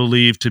what you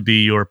believe to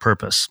be your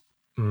purpose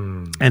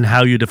and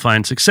how you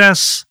define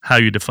success, how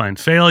you define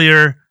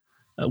failure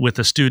with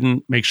a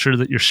student. Make sure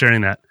that you're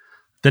sharing that.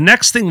 The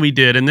next thing we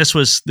did, and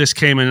this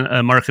came in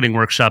a marketing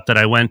workshop that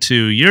I went to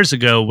years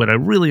ago, but I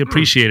really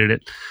appreciated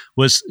it,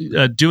 was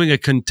doing a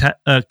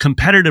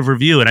competitive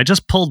review. And I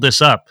just pulled this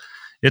up.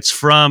 It's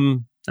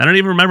from, I don't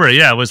even remember it.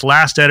 Yeah, it was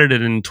last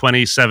edited in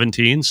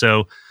 2017.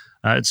 So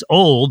it's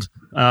old,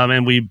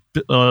 and we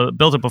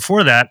built it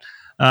before that.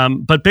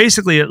 But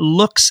basically, it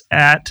looks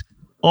at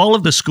all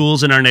of the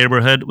schools in our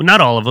neighborhood. Not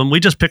all of them. We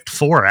just picked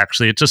 4,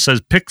 actually. It just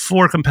says pick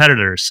 4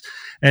 competitors.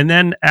 And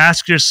then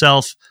ask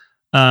yourself,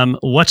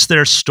 what's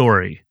their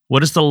story?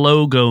 What does the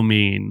logo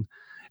mean?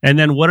 And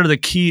then what are the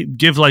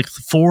give like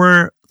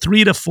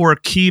 3 to 4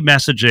 key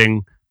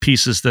messaging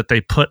pieces that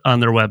they put on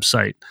their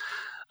website.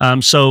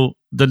 So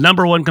the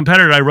number one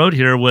competitor I wrote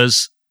here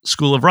was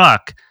School of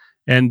Rock.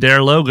 And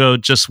their logo,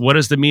 just what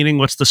is the meaning?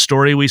 What's the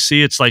story we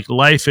see? It's like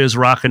life is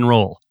rock and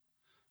roll.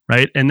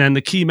 Right. And then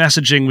the key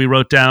messaging we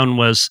wrote down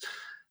was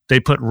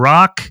they put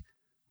rock,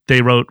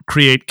 they wrote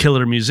create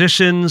killer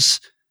musicians,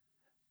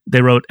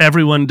 they wrote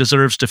everyone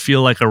deserves to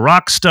feel like a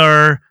rock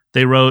star,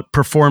 they wrote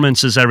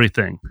performance is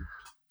everything.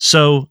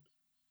 So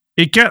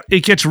it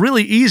gets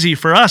really easy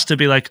for us to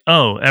be like,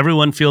 oh,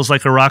 everyone feels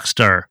like a rock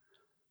star.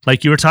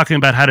 Like you were talking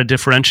about how to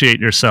differentiate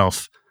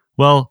yourself.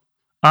 Well,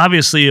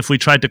 obviously, if we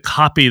tried to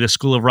copy the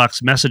School of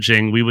Rock's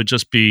messaging, we would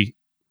just be,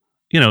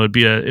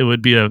 it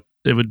would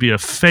be a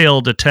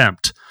failed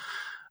attempt.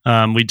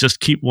 We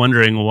just keep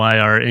wondering why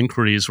our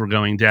inquiries were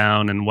going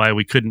down and why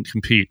we couldn't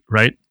compete,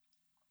 right?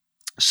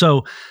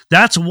 So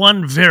that's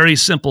one very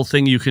simple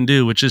thing you can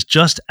do, which is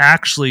just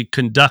actually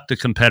conduct a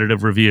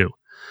competitive review.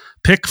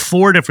 Pick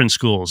 4 different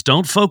schools.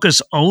 Don't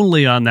focus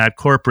only on that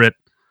corporate,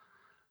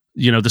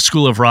 the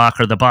School of Rock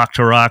or the Bach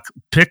to Rock.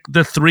 Pick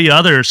the 3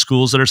 other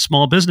schools that are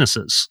small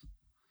businesses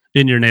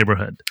in your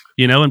neighborhood.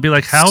 and be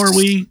like, how are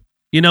we,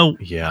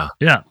 Yeah.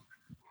 yeah.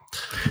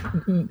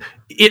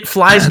 It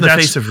flies in the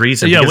face of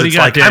reason. Yeah, what do you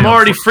got, Daniel? I'm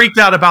already freaked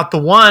out about the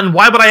one.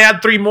 Why would I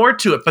add 3 more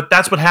to it? But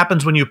that's what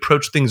happens when you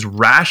approach things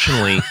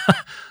rationally.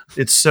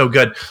 It's so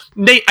good.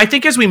 Nate, I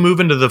think as we move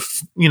into the,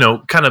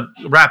 kind of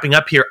wrapping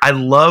up here, I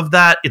love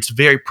that it's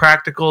very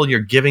practical. You're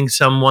giving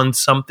someone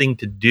something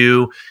to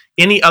do.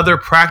 Any other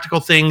practical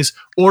things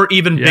or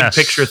even big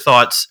picture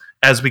thoughts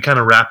as we kind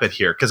of wrap it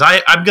here? Because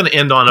I'm going to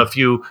end on a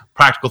few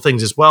practical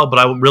things as well, but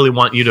I really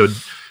want you to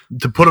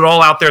put it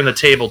all out there on the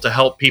table to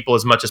help people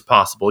as much as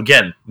possible.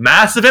 Again,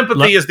 massive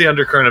empathy is the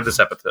undercurrent of this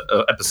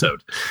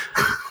episode.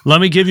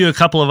 Let me give you a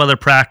couple of other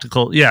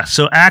practical. Yeah.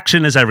 So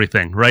action is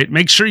everything, right?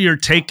 Make sure you're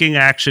taking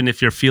action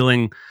if you're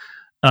feeling,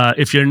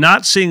 if you're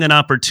not seeing an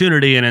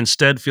opportunity and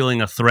instead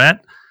feeling a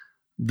threat.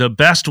 The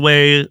best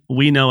way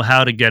we know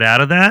how to get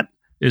out of that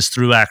is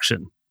through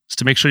action. It's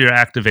to make sure you're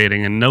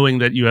activating and knowing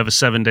that you have a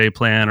 7-day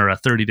plan or a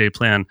 30-day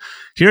plan.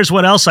 Here's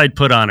what else I'd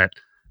put on it.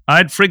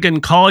 I'd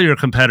friggin' call your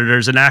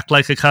competitors and act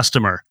like a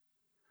customer.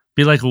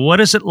 Be like, what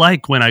is it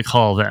like when I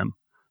call them?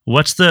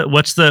 What's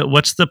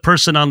the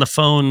person on the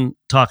phone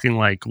talking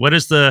like? What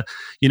is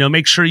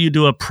make sure you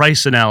do a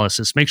price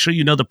analysis. Make sure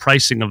you know the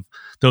pricing of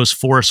those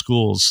 4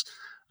 schools.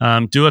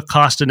 Do a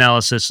cost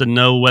analysis and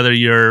know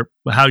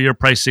how your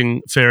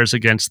pricing fares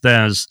against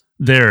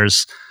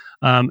theirs.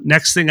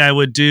 Next thing I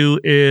would do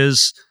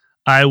is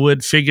I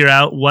would figure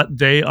out what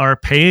they are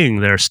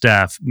paying their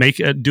staff.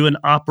 Do an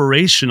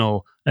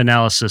operational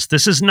analysis.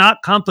 This is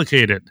not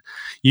complicated.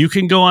 You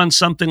can go on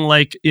something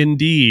like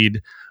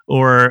Indeed,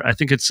 or I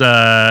think it's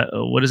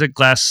what is it?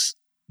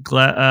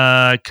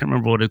 I can't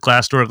remember what it is.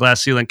 Glassdoor,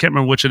 Glass Ceiling. Can't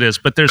remember which it is.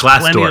 But there's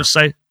plenty of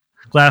site.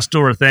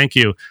 Glassdoor. Thank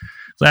you.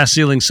 Glass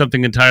Ceiling,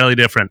 something entirely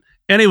different.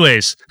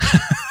 Anyways,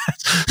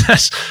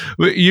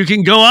 you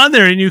can go on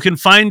there and you can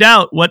find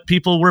out what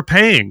people were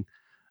paying.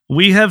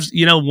 We have,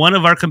 one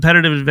of our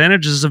competitive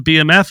advantages of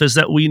BMF is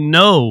that we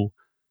know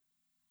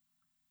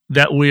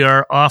that we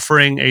are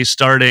offering a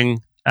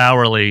starting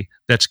hourly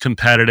that's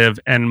competitive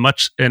and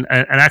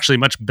actually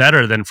much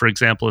better than, for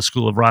example, a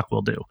School of Rock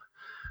will do.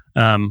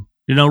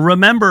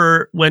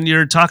 Remember when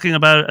you're talking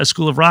about a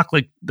School of Rock,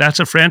 like that's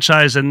a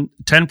franchise and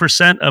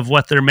 10% of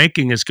what they're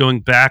making is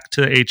going back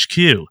to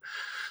HQ.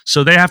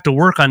 So they have to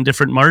work on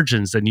different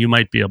margins than you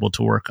might be able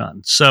to work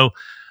on. So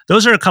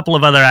those are a couple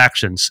of other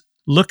actions.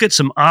 Look at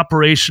some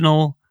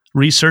operational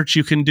research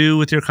you can do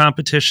with your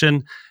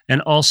competition,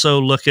 and also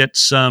look at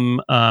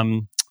some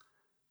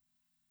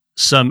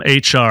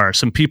HR,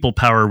 some people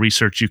power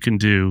research you can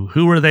do.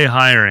 Who are they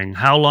hiring?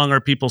 How long are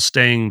people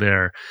staying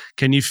there?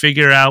 Can you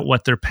figure out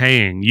what they're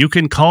paying? You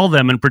can call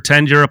them and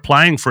pretend you're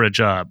applying for a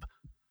job.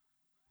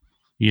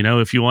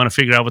 If you want to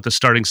figure out what the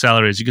starting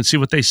salary is, you can see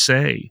what they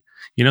say.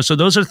 So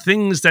those are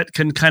things that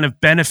can kind of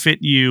benefit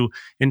you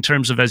in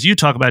terms of, as you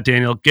talk about,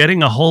 Daniel,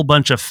 getting a whole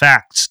bunch of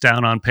facts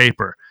down on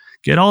paper.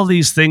 Get all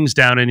these things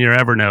down in your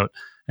Evernote,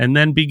 and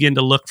then begin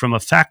to look from a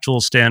factual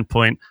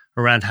standpoint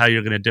around how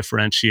you're going to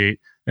differentiate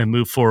and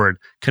move forward.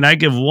 Can I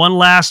give one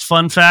last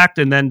fun fact,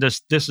 and then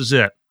this is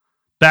it?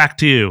 Back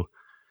to you.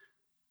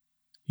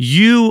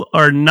 You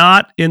are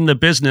not in the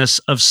business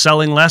of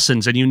selling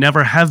lessons, and you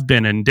never have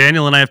been. And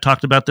Daniel and I have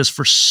talked about this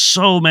for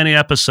so many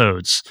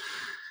episodes.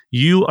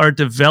 You are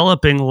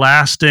developing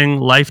lasting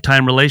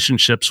lifetime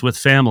relationships with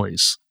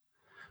families.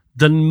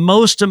 The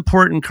most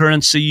important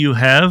currency you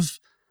have,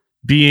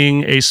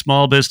 being a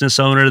small business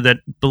owner that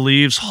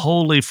believes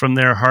wholly from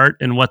their heart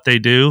in what they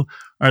do,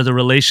 are the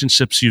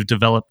relationships you've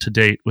developed to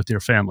date with your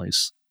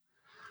families.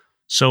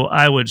 So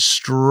I would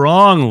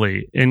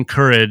strongly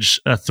encourage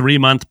a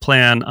 3-month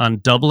plan on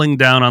doubling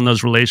down on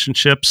those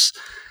relationships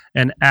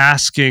and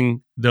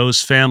asking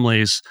those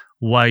families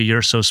why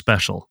you're so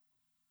special.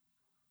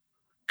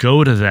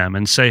 Go to them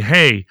and say,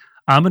 hey,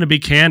 I'm going to be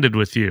candid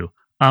with you.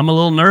 I'm a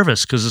little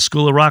nervous because the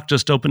School of Rock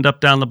just opened up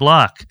down the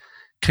block.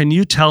 Can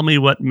you tell me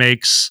what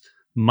makes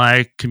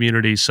my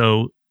community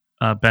so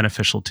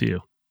beneficial to you?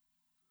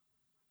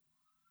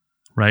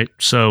 Right?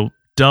 So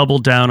double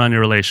down on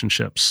your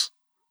relationships.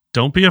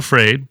 Don't be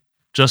afraid.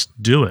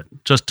 Just do it.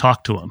 Just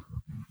talk to them.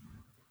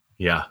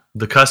 Yeah.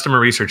 The customer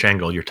research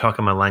angle. You're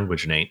talking my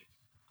language, Nate.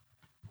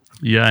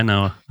 Yeah, I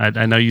know.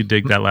 I know you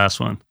dig that last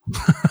one.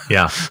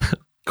 Yeah.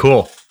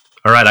 Cool.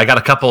 All right. I got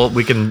a couple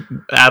we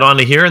can add on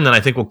to here, and then I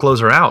think we'll close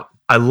her out.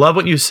 I love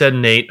what you said,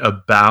 Nate,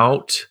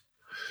 about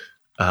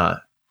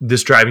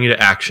this driving you to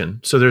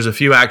action. So there's a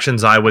few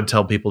actions I would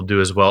tell people to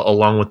do as well,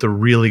 along with the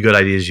really good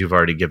ideas you've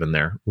already given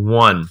there.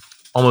 One,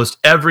 almost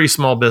every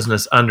small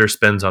business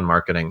underspends on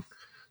marketing.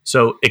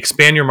 So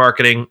expand your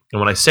marketing. And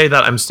when I say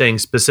that, I'm saying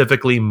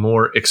specifically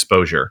more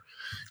exposure.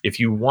 If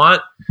you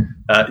want,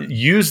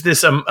 use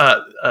this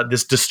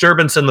this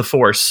disturbance in the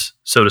force,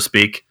 so to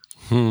speak,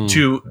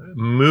 to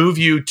move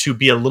you to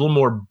be a little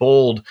more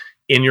bold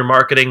in your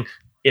marketing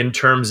in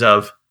terms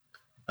of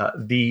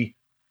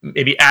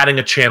maybe adding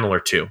a channel or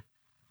two,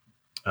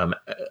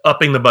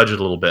 upping the budget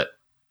a little bit,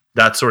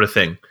 that sort of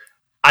thing.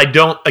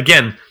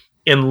 Again,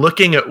 in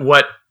looking at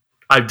what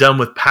I've done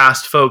with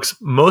past folks,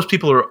 most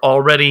people are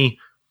already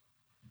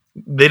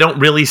they don't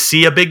really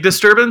see a big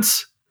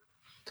disturbance.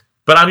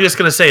 But I'm just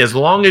going to say, as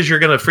long as you're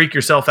going to freak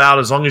yourself out,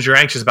 as long as you're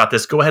anxious about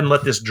this, go ahead and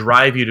let this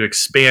drive you to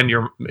expand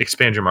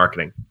your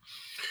marketing.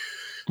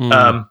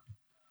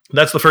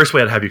 That's the first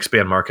way I'd have you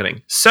expand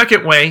marketing.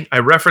 Second way, I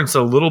referenced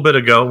a little bit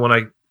ago when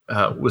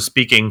I was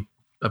speaking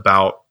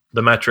about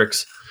the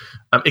metrics.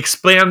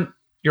 Expand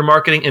your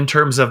marketing in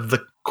terms of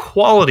the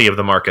quality of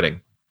the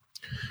marketing,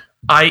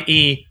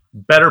 i.e.,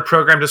 better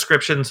program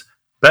descriptions,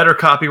 better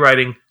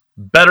copywriting,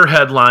 better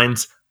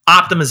headlines,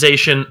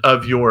 optimization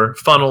of your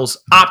funnels,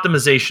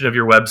 optimization of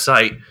your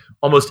website.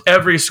 Almost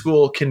every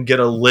school can get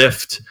a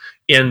lift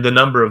in the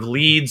number of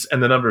leads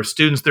and the number of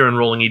students they're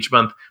enrolling each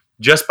month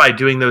just by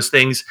doing those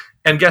things.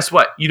 And guess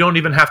what? You don't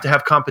even have to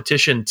have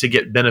competition to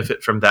get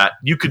benefit from that.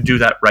 You could do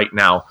that right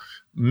now.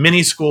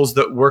 Many schools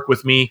that work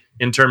with me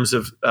in terms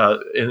of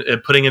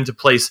in putting into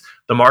place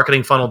the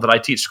marketing funnel that I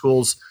teach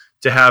schools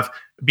to have,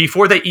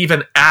 before they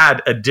even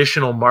add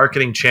additional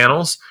marketing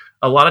channels,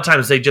 a lot of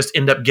times they just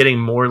end up getting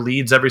more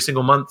leads every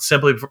single month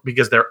simply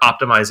because they're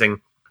optimizing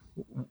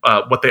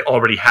what they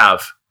already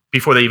have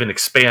before they even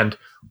expand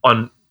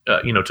on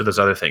to those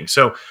other things.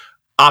 So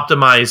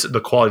optimize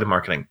the quality of the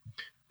marketing.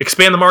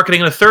 Expand the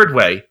marketing in a third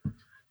way.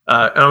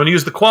 And I'm going to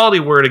use the quality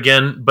word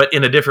again, but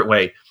in a different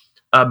way.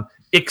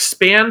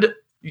 Expand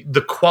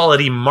the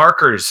quality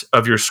markers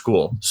of your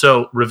school.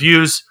 So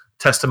reviews,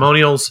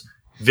 testimonials,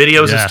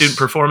 videos of student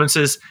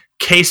performances,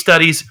 case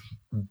studies,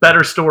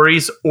 better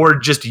stories, or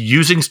just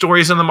using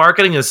stories in the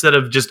marketing instead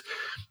of just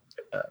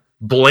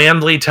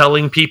blandly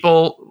telling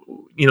people,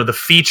 the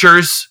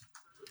features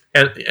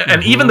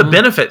and even the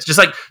benefits. Just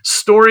like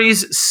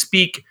stories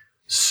speak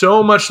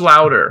so much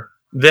louder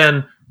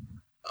than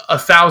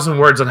 1,000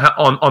 words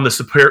on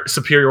the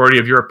superiority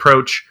of your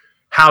approach,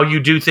 how you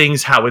do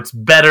things, how it's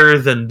better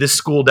than this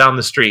school down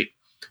the street.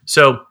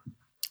 So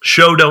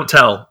show, don't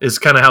tell is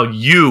kind of how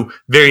you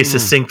very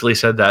succinctly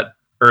said that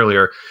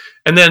earlier.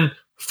 And then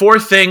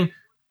fourth thing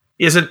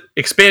isn't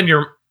expand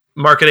your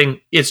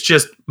marketing. It's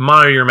just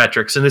monitor your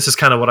metrics. And this is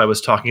kind of what I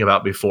was talking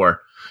about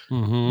before.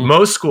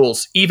 Most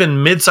schools,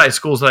 even mid-sized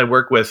schools that I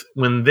work with,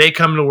 when they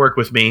come to work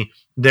with me,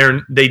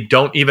 they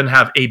don't even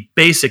have a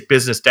basic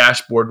business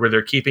dashboard where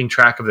they're keeping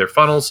track of their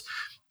funnels.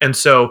 And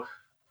so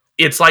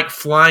it's like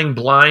flying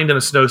blind in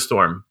a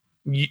snowstorm.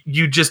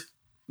 You're just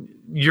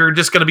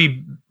going to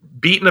be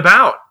beaten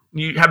about.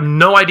 You have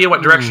no idea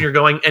what direction you're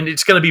going, and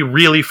it's going to be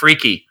really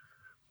freaky.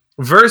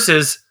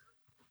 Versus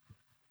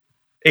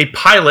a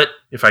pilot,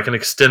 if I can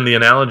extend the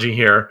analogy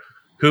here,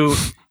 who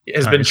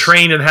has been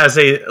trained and has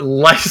a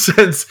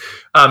license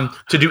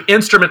to do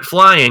instrument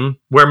flying,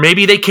 where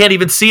maybe they can't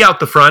even see out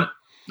the front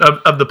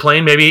of the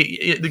plane,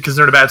 maybe because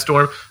they're in a bad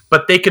storm,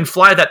 but they can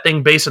fly that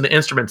thing based on the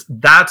instruments.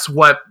 That's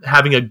what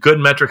having a good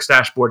metrics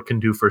dashboard can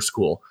do for a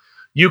school.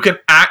 You can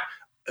act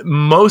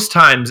most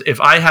times if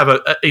I have a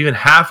even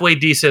halfway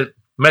decent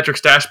metrics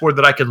dashboard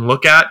that I can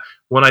look at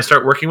when I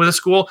start working with a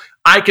school,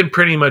 I can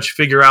pretty much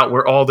figure out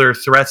where all their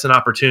threats and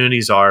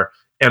opportunities are.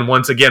 And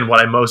once again, what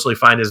I mostly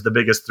find is the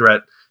biggest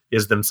threat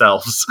is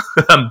themselves,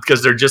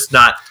 because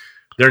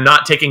they're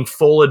not taking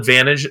full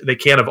advantage. They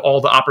can't of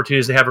all the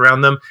opportunities they have around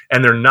them.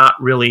 And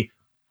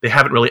they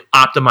haven't really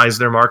optimized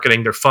their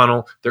marketing, their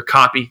funnel, their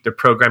copy, their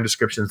program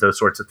descriptions, those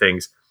sorts of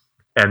things.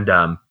 And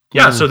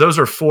so those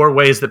are 4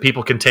 ways that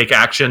people can take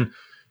action.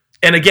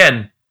 And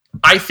again,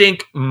 I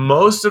think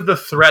most of the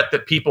threat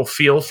that people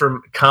feel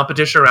from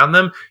competition around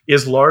them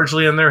is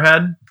largely in their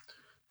head.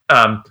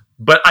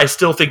 But I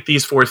still think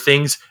these 4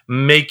 things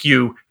make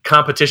you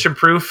competition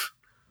proof.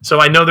 So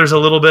I know there's a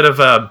little bit of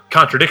a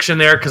contradiction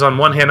there, because on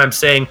one hand I'm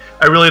saying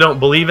I really don't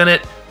believe in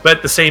it, but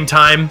at the same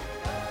time,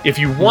 if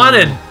you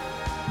wanted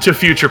to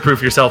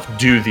future-proof yourself,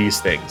 do these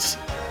things.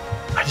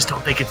 I just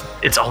don't think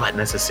it's all that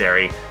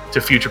necessary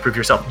to future-proof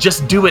yourself.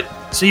 Just do it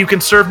so you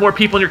can serve more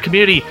people in your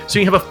community, so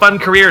you can have a fun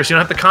career, so you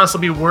don't have to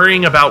constantly be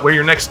worrying about where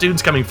your next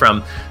student's coming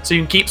from, so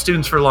you can keep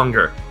students for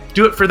longer.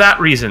 Do it for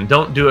that reason.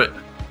 Don't do it.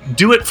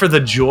 Do it for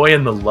the joy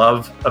and the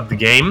love of the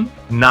game,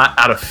 not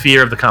out of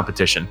fear of the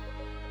competition.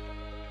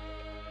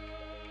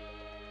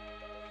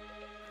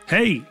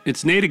 Hey,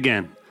 it's Nate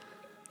again.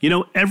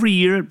 Every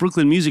year at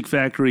Brooklyn Music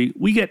Factory,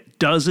 we get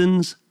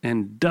dozens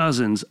and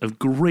dozens of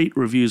great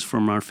reviews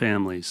from our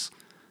families.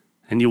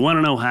 And you want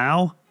to know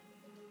how?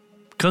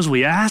 Because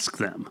we ask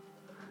them.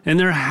 And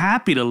they're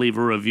happy to leave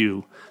a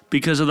review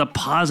because of the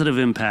positive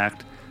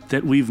impact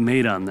that we've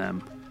made on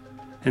them.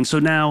 And so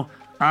now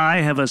I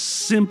have a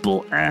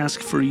simple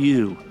ask for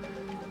you.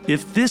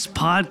 If this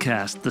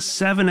podcast, the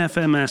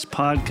 7FMS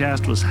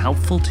podcast, was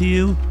helpful to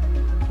you,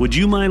 would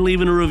you mind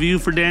leaving a review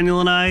for Daniel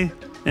and I?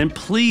 And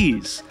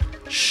please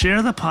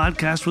share the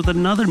podcast with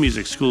another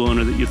music school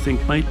owner that you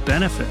think might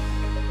benefit.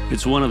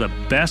 It's one of the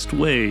best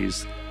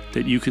ways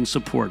that you can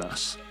support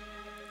us.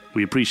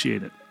 We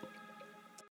appreciate it.